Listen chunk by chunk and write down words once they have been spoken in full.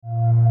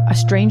a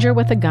stranger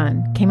with a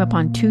gun came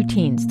upon two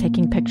teens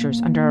taking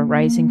pictures under a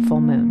rising full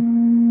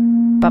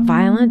moon. But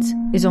violence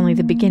is only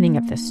the beginning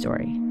of this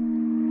story.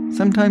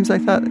 Sometimes I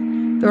thought,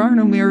 there are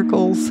no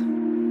miracles.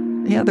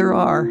 Yeah, there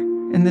are,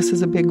 and this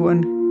is a big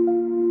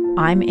one.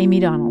 I'm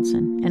Amy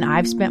Donaldson, and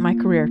I've spent my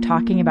career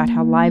talking about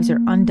how lives are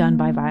undone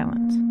by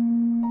violence.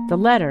 The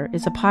Letter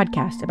is a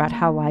podcast about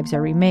how lives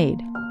are remade.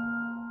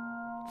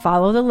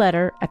 Follow The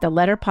Letter at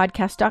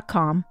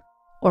theletterpodcast.com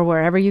or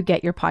wherever you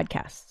get your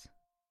podcasts.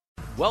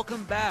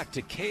 Welcome back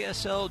to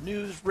KSL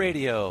News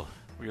Radio.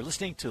 You're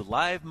listening to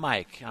Live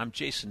Mike. I'm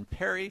Jason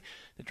Perry,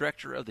 the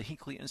director of the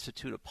Hinckley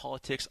Institute of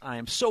Politics. I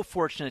am so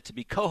fortunate to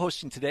be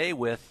co-hosting today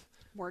with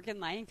Morgan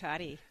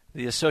Lyon-Cotti,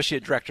 the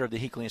associate director of the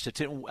Hinckley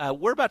Institute.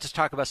 We're about to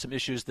talk about some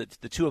issues that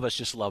the two of us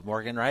just love,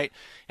 Morgan, right?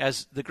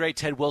 As the great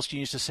Ted Wilson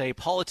used to say,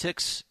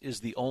 politics is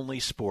the only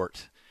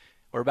sport.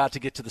 We're about to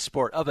get to the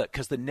sport of it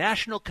because the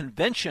national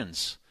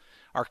conventions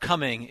are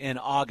coming in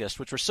August,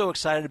 which we're so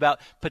excited about,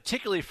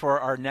 particularly for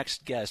our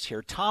next guest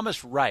here.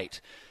 Thomas Wright,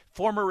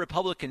 former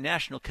Republican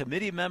National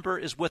Committee member,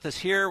 is with us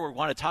here. We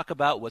want to talk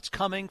about what's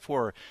coming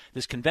for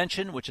this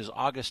convention, which is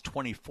August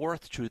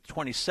 24th to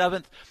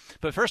 27th.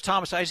 But first,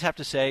 Thomas, I just have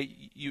to say,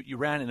 you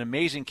ran an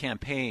amazing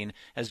campaign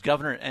as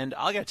governor, and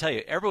I got to tell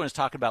you, everyone's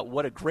talking about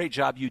what a great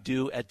job you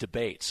do at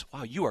debates.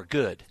 Wow, you are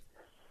good.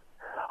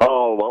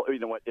 Oh, well, you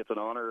know what? It's an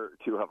honor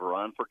to have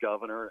run for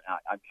governor.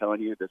 I'm telling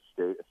you, this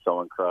state is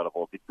so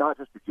incredible. It's not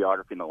just the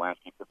geography and the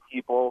landscape. The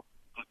people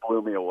just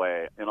blew me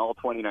away in all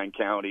 29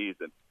 counties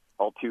and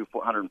all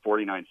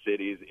 249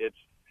 cities. It's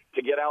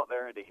to get out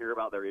there and to hear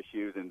about their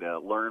issues and to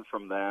learn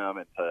from them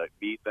and to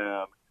meet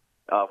them.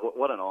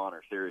 What an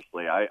honor,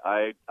 seriously.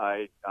 I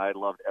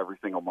loved every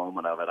single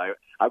moment of it.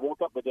 I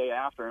woke up the day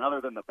after, and other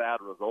than the bad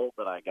result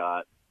that I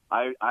got,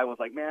 I was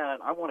like, man,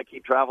 I want to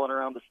keep traveling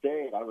around the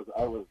state. I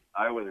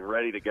was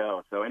ready to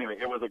go. So anyway,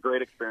 it was a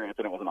great experience,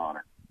 and it was an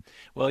honor.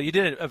 Well, you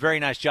did a very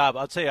nice job.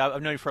 I'll tell you,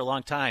 I've known you for a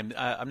long time.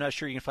 I'm not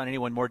sure you can find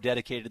anyone more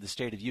dedicated to the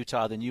state of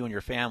Utah than you and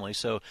your family.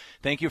 So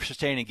thank you for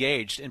staying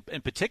engaged.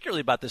 And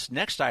particularly about this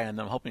next item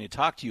that I'm hoping to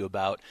talk to you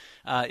about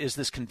is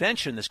this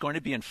convention that's going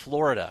to be in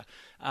Florida.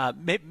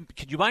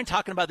 Could you mind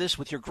talking about this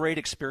with your great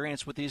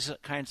experience with these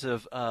kinds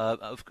of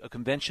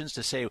conventions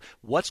to say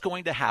what's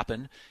going to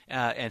happen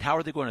and how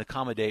are they going to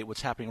accommodate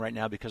what's happening right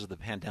now because of the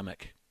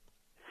pandemic?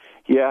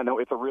 Yeah, no,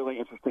 it's a really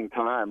interesting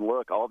time.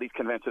 Look, all these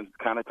conventions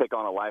kind of take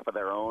on a life of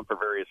their own for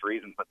various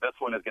reasons, but this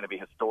one is going to be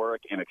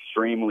historic and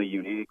extremely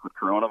unique with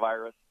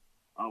coronavirus.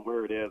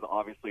 Where it is,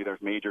 obviously,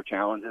 there's major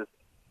challenges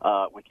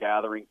with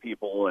gathering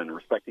people and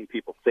respecting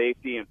people's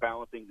safety and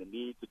balancing the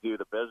need to do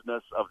the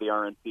business of the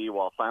RNC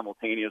while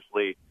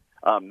simultaneously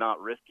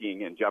not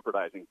risking and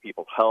jeopardizing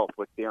people's health,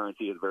 which the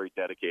RNC is very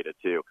dedicated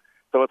to.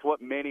 So it's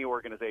what many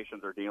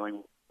organizations are dealing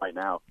with right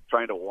now,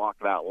 trying to walk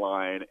that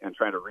line and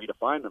trying to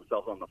redefine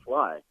themselves on the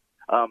fly.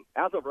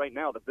 As of right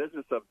now, the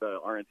business of the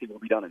RNC will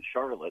be done in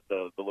Charlotte,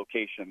 the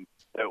location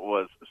that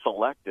was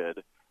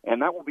selected,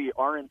 and that will be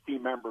RNC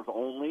members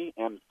only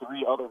and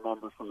 3 other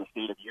members from the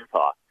state of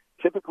Utah.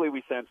 Typically,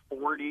 we send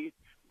 40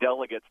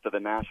 delegates to the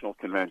national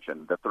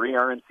convention, the 3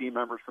 RNC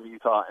members from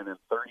Utah, and then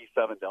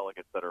 37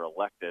 delegates that are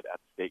elected at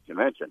the state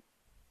convention.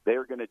 They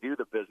are going to do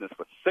the business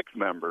with 6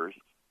 members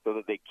so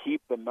that they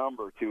keep the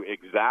number to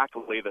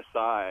exactly the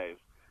size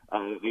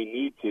that they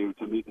need to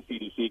meet the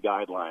CDC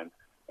guidelines.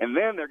 And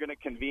then they're going to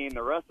convene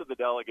the rest of the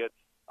delegates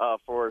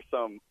for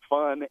some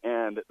fun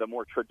and the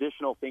more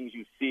traditional things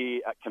you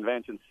see at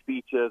convention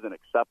speeches and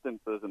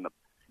acceptances and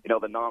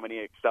the nominee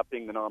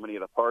accepting the nominee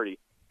of the party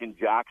in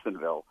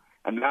Jacksonville.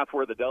 And that's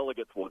where the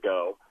delegates will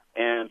go.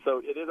 And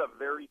so it is a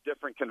very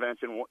different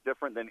convention,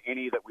 different than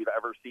any that we've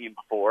ever seen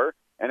before.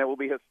 And it will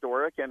be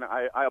historic. And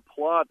I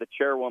applaud the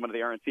chairwoman of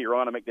the RNC,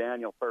 Ronna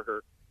McDaniel, for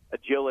her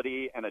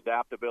agility and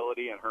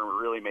adaptability and her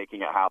really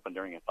making it happen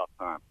during a tough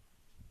time.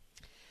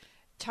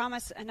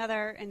 Thomas,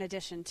 in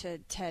addition to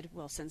Ted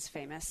Wilson's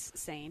famous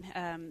saying,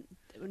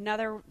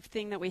 another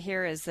thing that we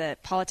hear is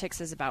that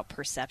politics is about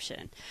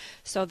perception.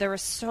 So there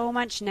was so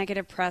much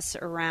negative press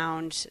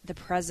around the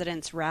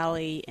president's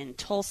rally in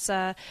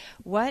Tulsa.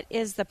 What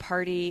is the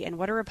party and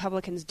what are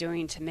Republicans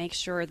doing to make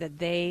sure that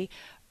they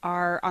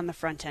are on the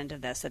front end of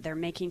this, that they're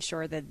making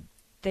sure that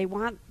they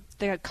want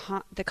the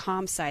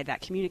comm side, that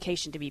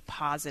communication, to be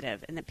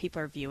positive and that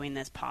people are viewing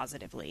this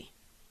positively?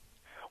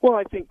 Well,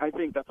 I think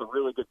that's a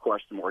really good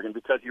question, Morgan,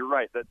 because you're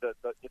right.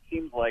 It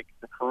seems like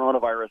the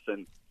coronavirus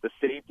and the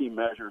safety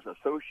measures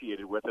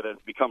associated with it has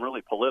become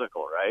really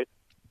political, right?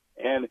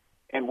 And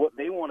what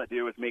they want to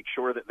do is make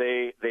sure that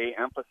they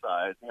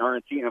emphasize, the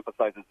RNC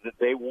emphasizes that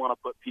they want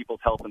to put people's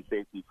health and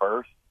safety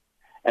first,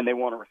 and they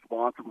want to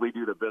responsibly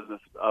do the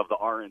business of the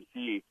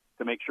RNC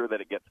to make sure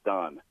that it gets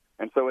done.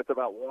 And so it's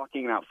about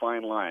walking that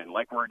fine line,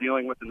 like we're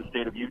dealing with in the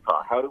state of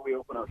Utah. How do we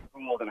open our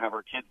schools and have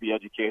our kids be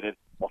educated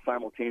while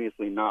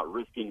simultaneously not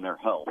risking their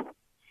health?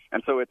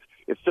 And so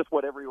it's just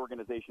what every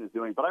organization is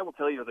doing. But I will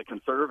tell you, as a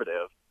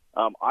conservative,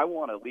 I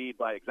want to lead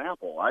by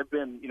example. I've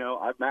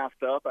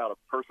masked up out of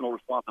personal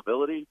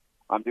responsibility.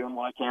 I'm doing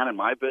what I can in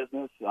my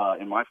business,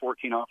 in my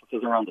 14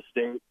 offices around the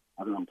state.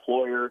 As an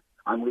employer,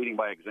 I'm leading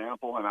by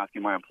example. I'm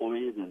asking my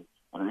employees and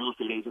real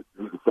estate agents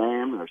to do the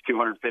same. There's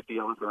 250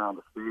 of us around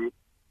the street.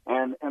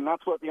 And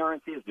that's what the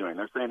RNC is doing.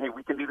 They're saying, hey,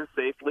 we can do this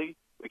safely.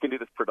 We can do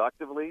this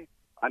productively.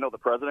 I know the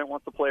president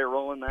wants to play a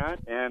role in that.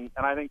 And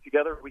I think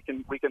together we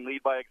can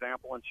lead by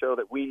example and show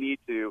that we need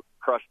to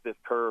crush this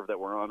curve that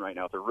we're on right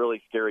now. It's a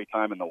really scary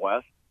time in the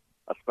West,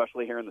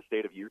 especially here in the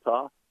state of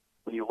Utah.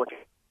 When you look at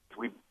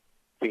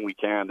everything we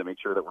can to make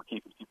sure that we're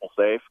keeping people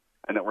safe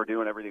and that we're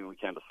doing everything we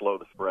can to slow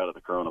the spread of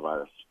the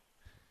coronavirus.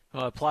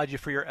 Well, I applaud you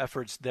for your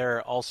efforts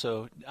there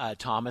also,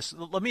 Thomas.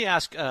 Let me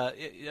ask a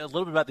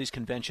little bit about these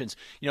conventions.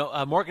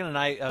 Morgan and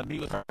I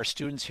meet with our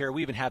students here.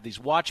 We even have these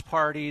watch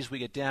parties. We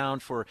get down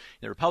for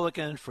the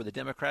Republican, for the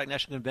Democratic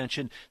National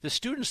Convention. The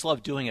students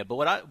love doing it.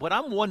 But what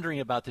I'm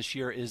wondering about this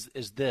year is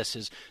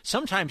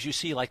sometimes you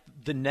see like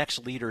the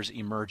next leaders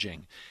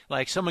emerging.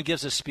 Like someone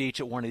gives a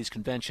speech at one of these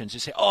conventions. You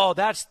say, oh,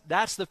 that's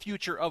the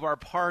future of our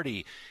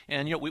party.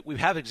 And, we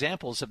have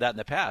examples of that in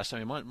the past. I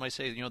mean, one might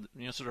say,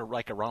 sort of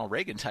like a Ronald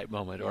Reagan type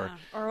moment or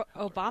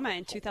Obama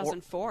in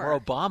 2004. Or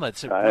Obama.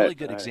 It's a really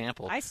good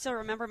example. I still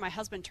remember my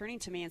husband turning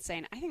to me and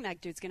saying, I think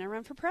that dude's going to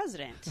run for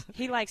president.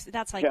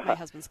 That's like my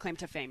husband's claim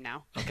to fame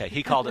now. Okay,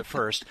 he called it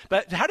first.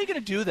 But how are you going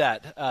to do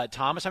that,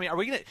 Thomas? I mean, are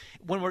we going to,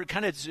 when we're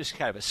kind of just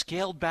kind of a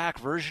scaled back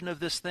version of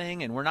this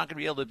thing and we're not going to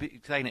be able to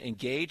kind of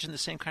engage in the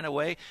same kind of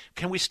way,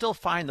 can we still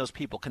find those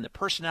people? Can the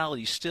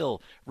personality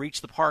still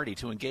reach the party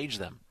to engage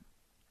them?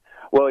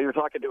 Well, you're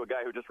talking to a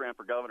guy who just ran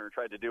for governor and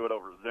tried to do it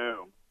over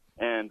Zoom.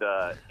 And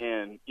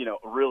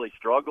really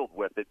struggled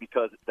with it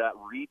because that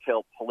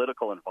retail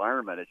political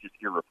environment is just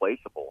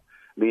irreplaceable.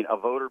 I mean, a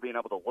voter being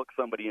able to look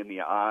somebody in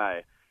the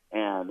eye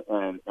and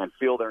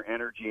feel their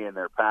energy and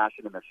their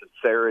passion and their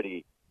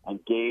sincerity and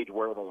gauge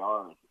where they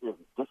are is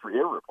just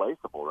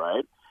irreplaceable,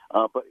 right?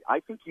 But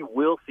I think you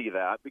will see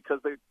that because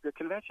the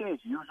convention is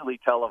usually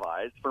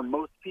televised for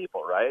most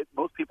people, right?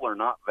 Most people are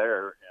not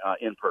there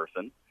in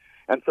person.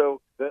 And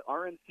so the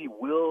RNC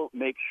will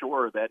make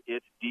sure that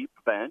its deep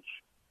bench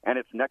and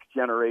its next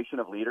generation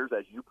of leaders,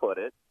 as you put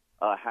it,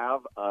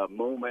 have a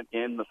moment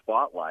in the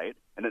spotlight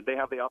and that they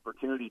have the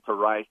opportunity to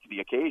rise to the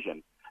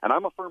occasion. And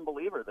I'm a firm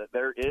believer that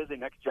there is a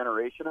next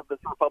generation of this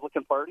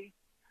Republican Party,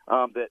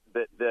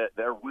 that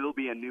there will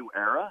be a new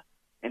era,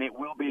 and it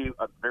will be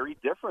very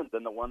different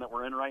than the one that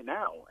we're in right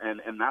now.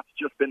 And that's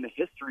just been the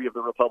history of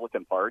the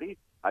Republican Party.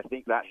 I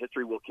think that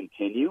history will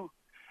continue,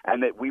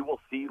 and that we will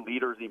see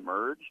leaders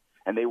emerge,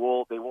 and they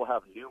will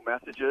have new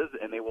messages,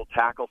 and they will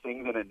tackle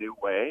things in a new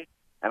way.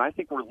 And I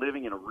think we're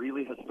living in a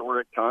really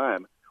historic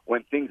time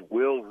when things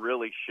will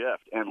really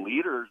shift. And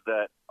leaders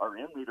that are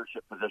in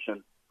leadership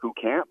positions who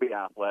can't be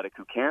athletic,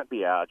 who can't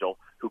be agile,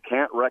 who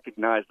can't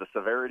recognize the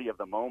severity of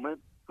the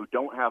moment, who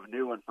don't have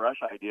new and fresh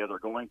ideas are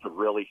going to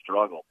really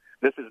struggle.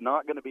 This is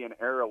not going to be an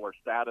era where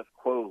status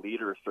quo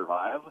leaders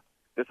survive.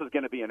 This is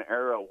going to be an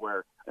era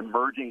where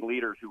emerging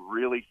leaders who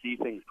really see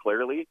things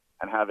clearly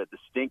and have a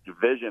distinct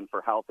vision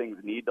for how things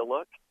need to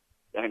look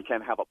and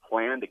can have a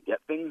plan to get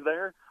things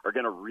there are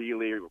going to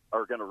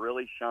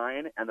really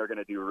shine, and they're going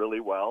to do really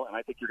well. And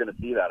I think you're going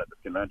to see that at this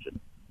convention.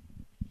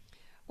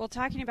 Well,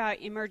 talking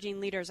about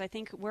emerging leaders, I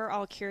think we're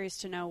all curious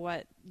to know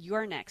what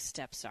your next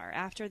steps are.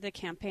 After the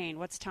campaign,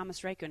 what's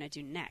Thomas Wright going to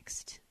do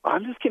next?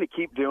 I'm just going to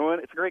keep doing.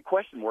 It's a great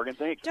question, Morgan.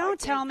 Thanks. Don't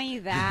tell me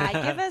that.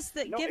 Give us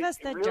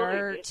the really,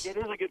 dirt. It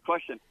is a good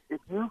question.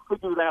 If you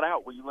figure that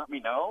out, will you let me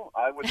know?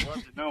 I would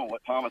love to know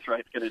what Thomas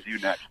Wright's going to do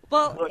next.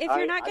 Well, look, if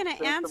you're not going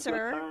to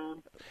answer,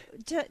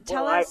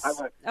 tell us.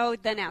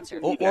 Then answer.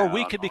 Or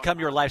we could become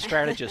your life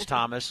strategist,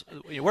 Thomas.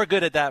 We're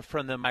good at that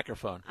from the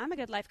microphone. I'm a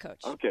good life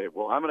coach. Okay.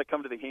 Well, I'm going to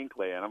come to the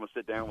Hinckley, and I'm going to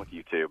sit down with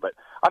you two. But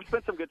I've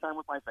spent some good time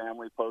with my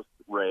family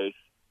post-race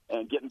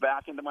and getting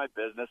back into my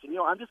business. And,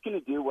 I'm just going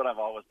to do what I've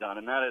always done,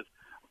 and that is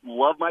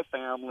love my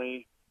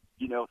family,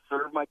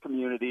 serve my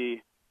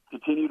community,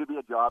 continue to be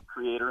a job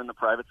creator in the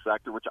private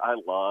sector, which I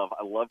love.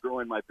 I love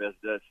growing my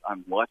business.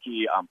 I'm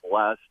lucky. I'm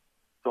blessed.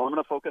 So I'm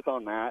going to focus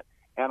on that.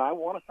 And I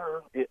want to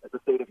serve the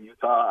state of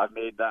Utah. I've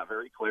made that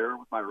very clear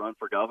with my run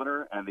for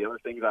governor and the other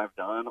things I've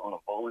done on a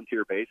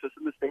volunteer basis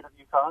in the state of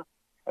Utah.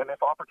 And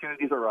if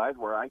opportunities arise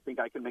where I think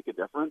I can make a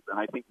difference and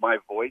I think my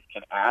voice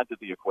can add to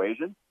the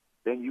equation,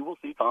 then you will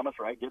see Thomas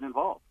Wright get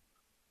involved.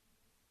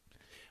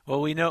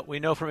 Well, we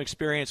know from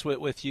experience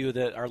with you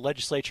that our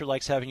legislature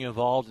likes having you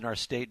involved, and our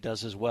state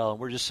does as well. And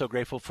we're just so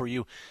grateful for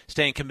you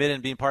staying committed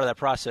and being part of that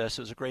process.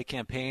 It was a great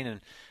campaign,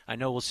 and I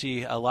know we'll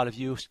see a lot of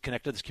you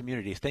connect to this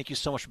community. Thank you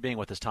so much for being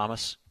with us,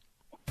 Thomas.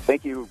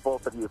 Thank you,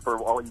 both of you, for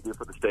all you do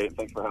for the state, and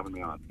thanks for having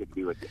me on. Good to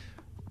be with you.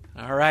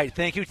 All right.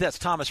 Thank you. That's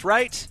Thomas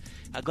Wright.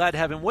 Glad to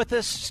have him with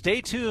us.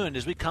 Stay tuned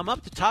as we come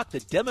up to talk the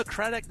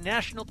Democratic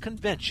National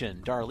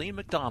Convention. Darlene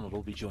McDonald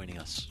will be joining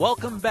us.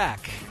 Welcome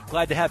back.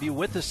 Glad to have you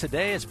with us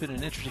today. It's been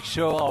an interesting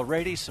show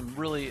already. Some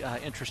really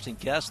interesting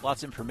guests,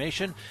 lots of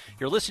information.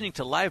 You're listening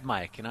to Live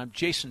Mike, and I'm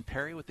Jason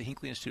Perry with the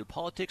Hinckley Institute of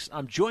Politics.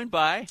 I'm joined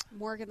by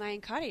Morgan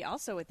Lyon-Cotti,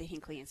 also with the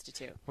Hinckley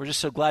Institute. We're just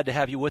so glad to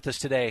have you with us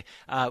today.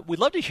 We'd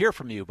love to hear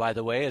from you, by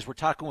the way, as we're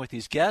talking with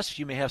these guests.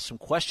 You may have some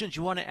questions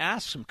you want to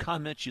ask, some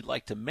comments you'd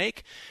like to make.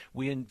 make.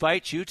 We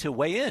invite you to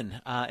weigh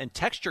in and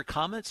text your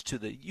comments to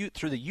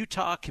through the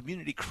Utah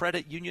Community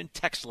Credit Union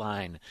text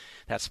line.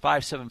 That's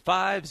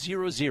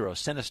 57500.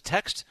 Send us a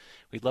text.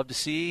 We'd love to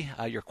see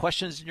your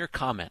questions and your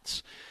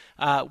comments.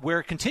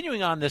 We're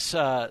continuing on this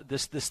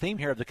theme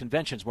here of the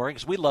conventions, Morgan,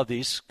 because we love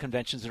these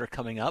conventions that are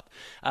coming up.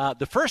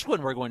 The first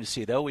one we're going to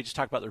see, though, we just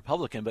talked about the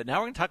Republican, but now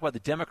we're going to talk about the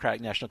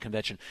Democratic National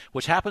Convention,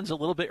 which happens a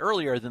little bit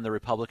earlier than the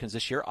Republicans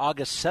this year,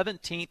 August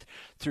 17th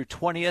through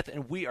 20th,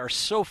 and we are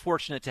so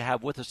fortunate to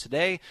have with us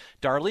today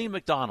Darlene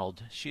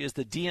McDonald. She is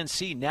the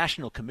DNC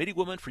National Committee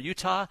woman for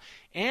Utah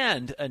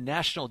and a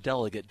national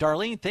delegate.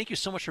 Darlene, thank you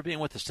so much for being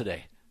with us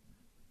today.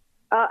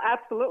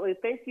 Absolutely.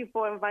 Thank you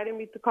for inviting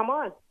me to come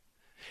on.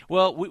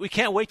 Well, we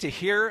can't wait to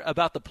hear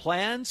about the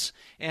plans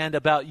and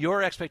about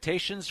your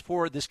expectations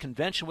for this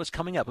convention, what's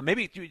coming up. But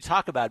maybe you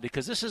talk about it,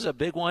 because this is a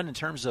big one in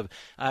terms of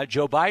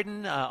Joe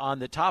Biden on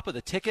the top of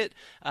the ticket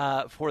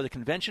for the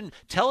convention.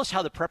 Tell us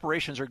how the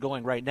preparations are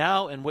going right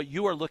now and what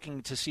you are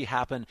looking to see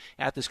happen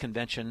at this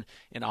convention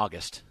in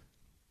August.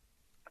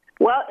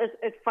 Well,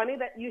 it's funny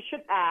that you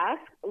should ask.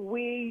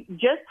 We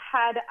just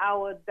had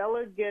our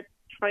delegate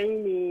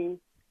training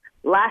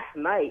last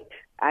night,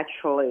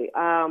 actually.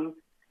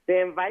 They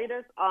invited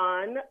us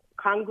on,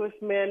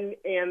 congressmen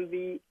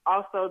and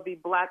also the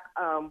Black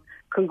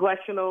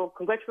Congressional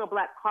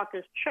Black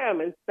Caucus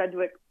Chairman,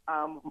 Cedric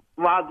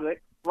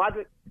Roderick,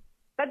 something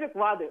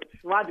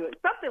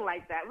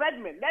like that.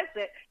 Redmond, that's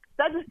it.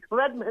 Cedric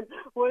Redmond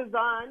was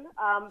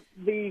on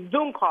the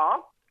Zoom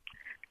call,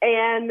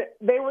 and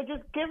they were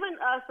just giving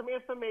us some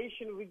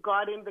information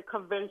regarding the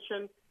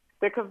convention.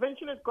 The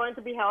convention is going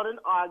to be held in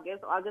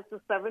August the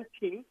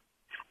 17th,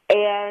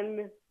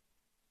 and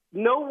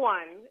no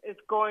one is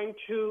going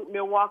to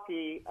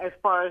Milwaukee as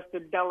far as the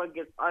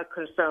delegates are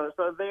concerned.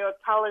 So they are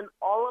telling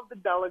all of the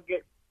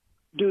delegates,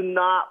 do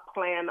not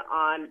plan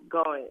on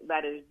going.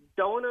 That is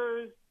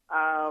donors,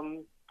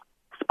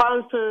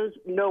 sponsors,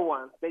 no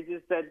one. They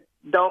just said,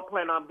 don't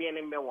plan on being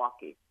in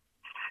Milwaukee.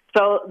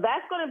 So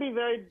that's going to be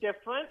very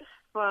different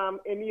from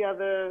any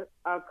other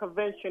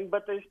convention,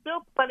 but they're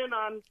still planning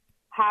on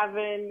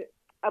having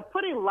a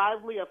pretty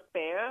lively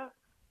affair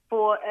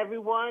for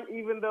everyone,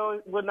 even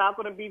though we're not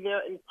going to be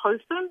there in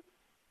person.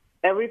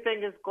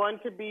 Everything is going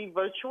to be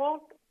virtual.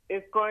 They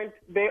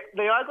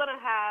are going to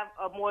have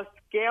a more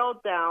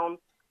scaled down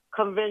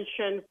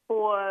convention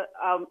for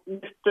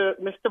Mr.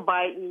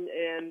 Biden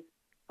and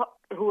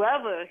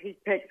whoever he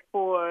picked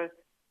for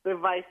the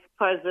vice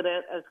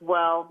president as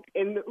well,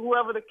 and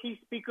whoever the key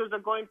speakers are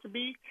going to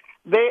be.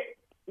 They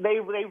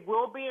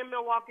will be in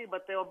Milwaukee,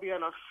 but they'll be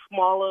in a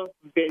smaller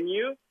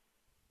venue.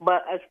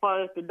 But as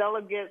far as the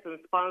delegates and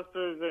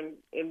sponsors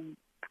and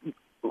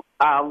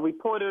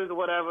reporters or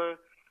whatever,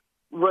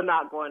 we're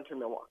not going to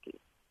Milwaukee.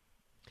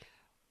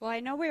 Well, I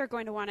know we are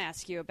going to want to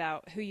ask you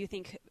about who you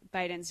think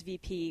Biden's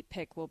VP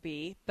pick will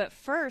be. But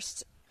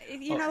first,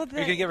 you know, are you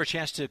going to give her a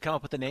chance to come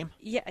up with the name?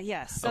 Yeah,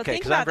 yes. So okay,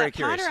 think about I'm very that,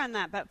 curious. ponder on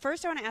that. But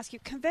first, I want to ask you,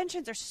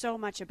 conventions are so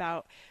much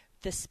about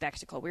the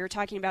spectacle. We were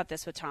talking about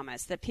this with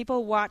Thomas, that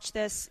people watch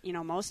this, you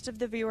know, most of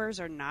the viewers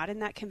are not in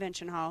that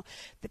convention hall,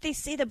 but they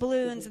see the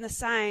balloons and the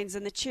signs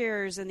and the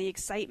cheers and the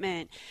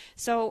excitement.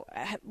 So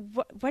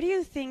what do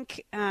you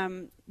think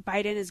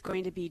Biden is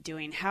going to be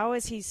doing? How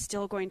is he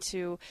still going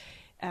to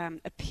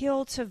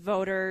appeal to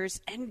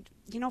voters and,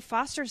 you know,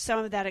 foster some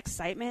of that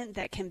excitement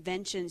that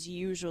conventions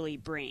usually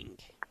bring?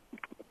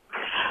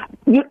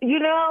 You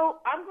know,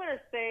 I'm going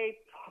to say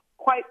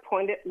quite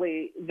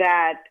pointedly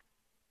that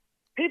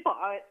people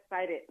are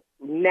excited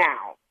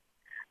now.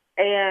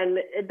 And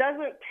it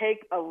doesn't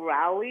take a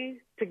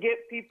rally to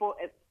get people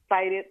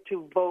excited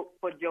to vote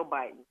for Joe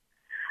Biden.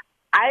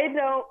 I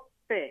don't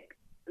think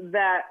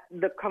that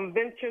the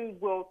convention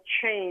will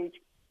change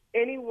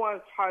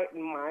anyone's heart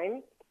and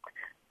mind.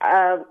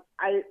 I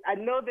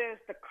know there's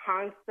the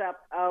concept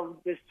of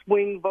the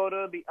swing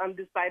voter, the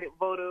undecided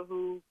voter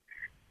who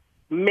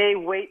may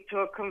wait to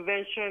a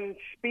convention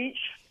speech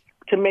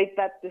to make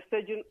that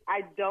decision.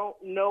 I don't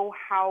know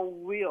how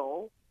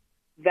real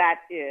that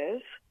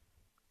is.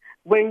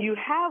 When you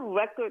have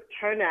record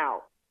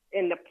turnout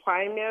in the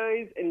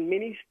primaries in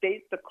many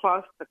states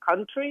across the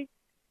country,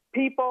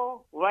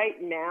 people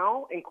right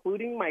now,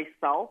 including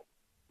myself,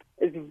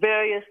 is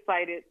very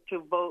excited to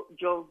vote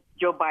Joe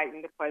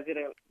Biden,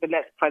 the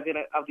next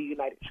president of the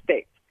United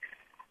States.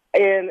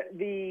 And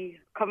the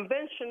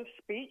convention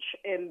speech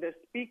and the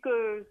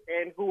speakers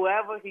and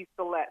whoever he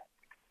selects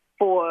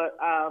for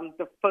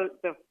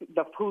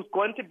who's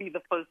going to be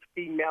the first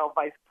female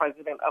vice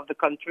president of the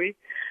country,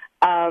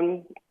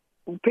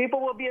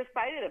 people will be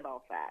excited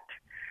about that.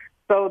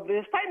 So the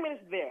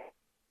excitement is there.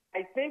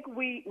 I think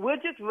we're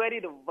just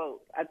ready to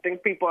vote. I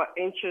think people are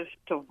anxious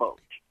to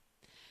vote.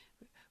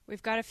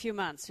 We've got a few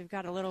months. We've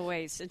got a little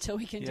ways until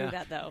we can do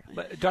that, though.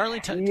 But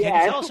Darlene, can you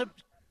tell us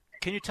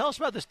Can you tell us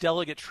about this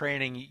delegate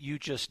training you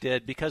just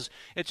did? Because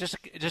it's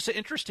just an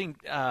interesting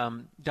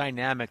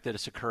dynamic that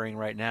is occurring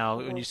right now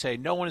when you say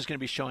no one is going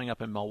to be showing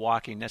up in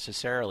Milwaukee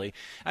necessarily.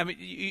 I mean,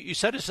 you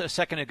said a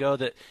second ago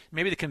that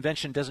maybe the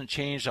convention doesn't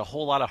change a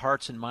whole lot of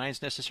hearts and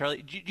minds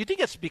necessarily. Do you think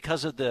it's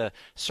because of the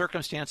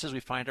circumstances we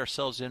find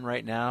ourselves in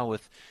right now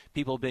with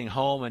people being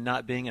home and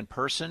not being in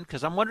person?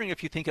 Because I'm wondering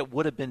if you think it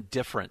would have been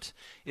different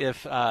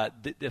if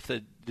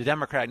the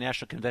Democratic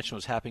National Convention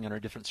was happening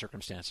under different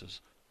circumstances.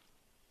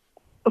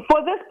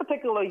 For this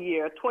particular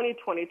year,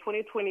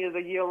 2020 is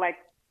a year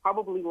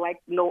probably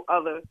like no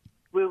other.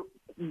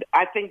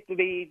 I think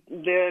the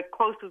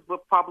closest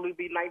would probably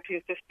be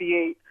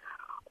 1968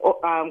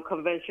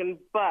 convention,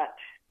 but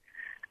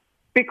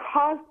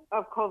because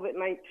of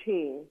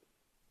COVID-19,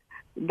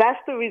 that's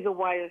the reason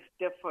why it's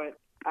different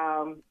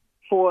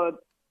for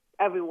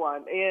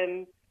everyone.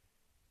 And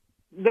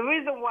the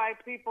reason why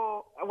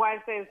I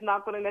say it's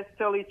not going to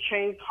necessarily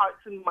change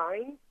hearts and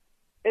minds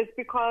is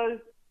because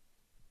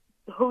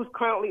who's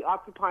currently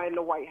occupying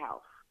the White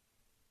House.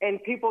 And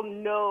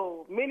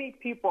many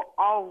people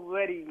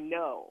already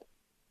know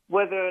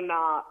whether or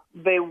not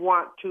they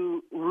want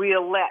to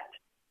reelect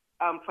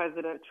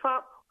President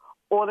Trump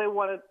or they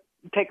want to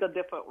take a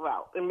different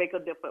route and make a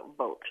different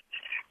vote.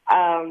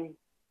 And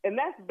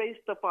that's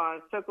based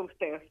upon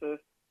circumstances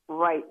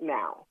right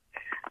now.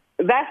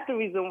 That's the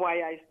reason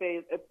why I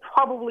say it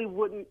probably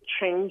wouldn't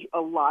change a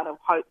lot of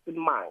hearts and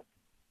minds.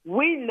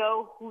 We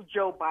know who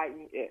Joe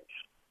Biden is.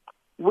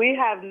 We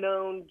have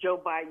known Joe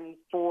Biden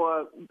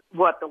for,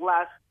 the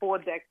last 4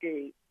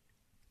 decades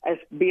as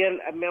being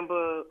a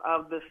member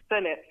of the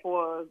Senate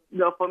for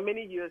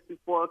many years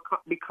before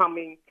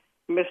becoming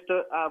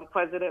Mr.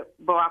 President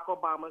Barack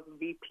Obama's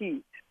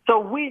VP. So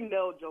we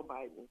know Joe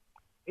Biden.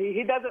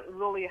 He doesn't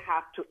really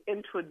have to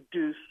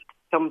introduce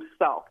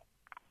himself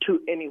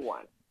to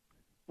anyone.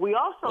 We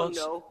also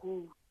know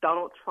who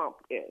Donald Trump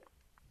is.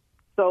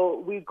 So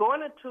we're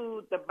going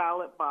into the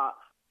ballot box.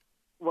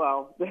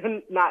 Well,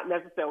 not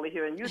necessarily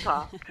here in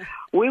Utah.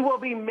 We will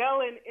be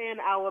mailing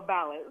in our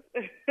ballots.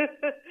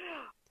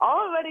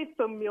 Already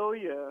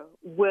familiar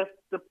with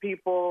the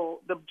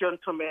people, the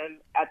gentlemen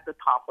at the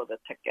top of the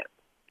ticket.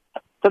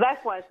 So that's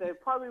why I say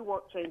it probably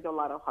won't change a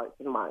lot of hearts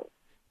and minds.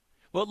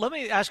 Well, let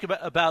me ask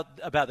about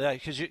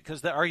that,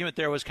 because the argument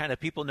there was kind of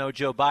people know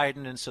Joe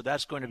Biden, and so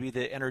that's going to be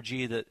the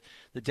energy that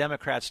the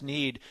Democrats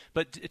need.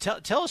 But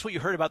tell us what you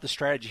heard about the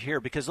strategy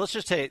here, because let's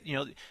just say,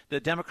 the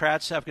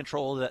Democrats have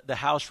control of the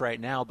House right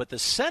now, but the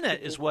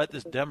Senate is what the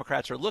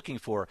Democrats are looking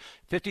for.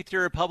 53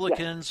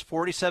 Republicans,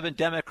 47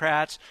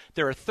 Democrats.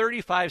 There are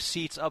 35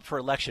 seats up for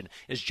election.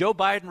 Is Joe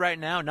Biden right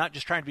now not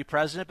just trying to be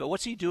president, but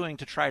what's he doing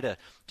to try to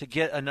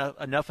get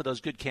enough of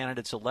those good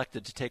candidates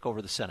elected to take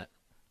over the Senate?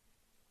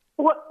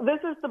 Well, this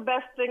is the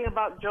best thing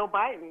about Joe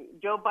Biden.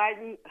 Joe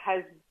Biden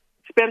has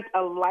spent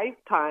a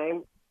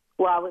lifetime,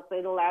 I would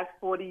say the last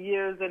 40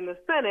 years in the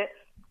Senate,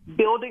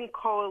 building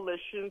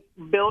coalitions,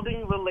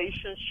 building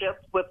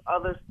relationships with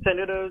other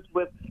senators,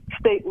 with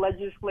state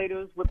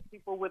legislators, with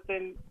people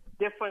within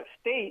different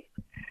states.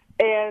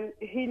 And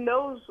he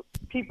knows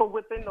people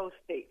within those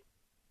states.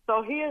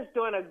 So he is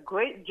doing a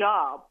great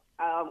job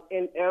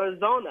in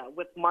Arizona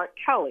with Mark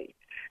Kelly.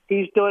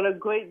 He's doing a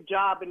great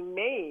job in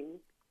Maine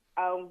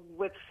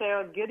with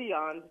Sarah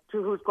Gideon,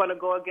 who's going to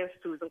go against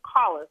Susan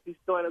Collins. He's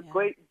doing a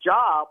great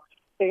job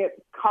in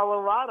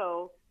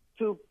Colorado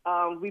to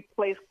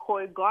replace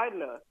Cory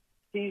Gardner.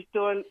 He's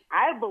doing,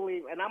 I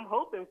believe, and I'm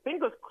hoping,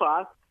 fingers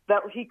crossed,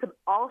 that he could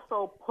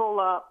also pull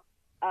up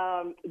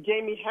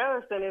Jamie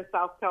Harrison in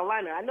South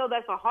Carolina. I know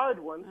that's a hard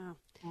one,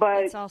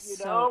 but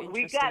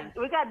we got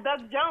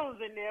Doug Jones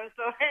in there,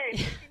 so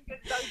hey,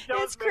 get Doug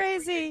Jones. It's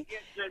crazy.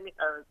 Get Jamie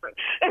Harrison.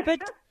 But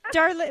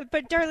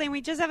Darlene,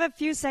 we just have a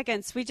few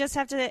seconds. We just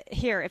have to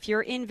hear, if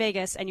you're in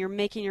Vegas and you're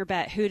making your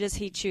bet, who does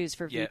he choose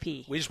for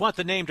VP? We just want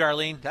the name,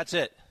 Darlene. That's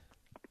it.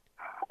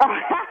 Okay.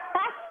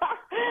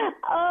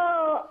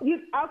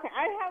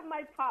 I have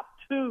my top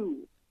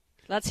 2.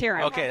 Let's hear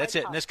him. Okay, that's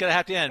it. And it's going to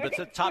have to end, but it's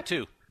the top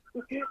 2.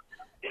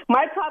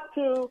 My top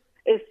 2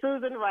 is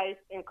Susan Rice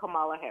and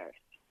Kamala Harris.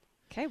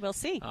 Okay, we'll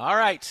see. All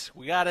right,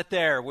 we got it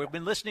there. We've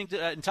been listening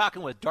to and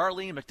talking with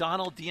Darlene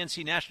McDonald,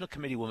 DNC National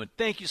Committee woman.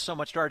 Thank you so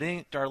much,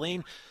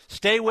 Darlene.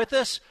 Stay with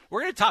us. We're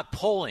going to talk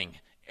polling.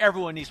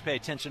 Everyone needs to pay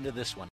attention to this one.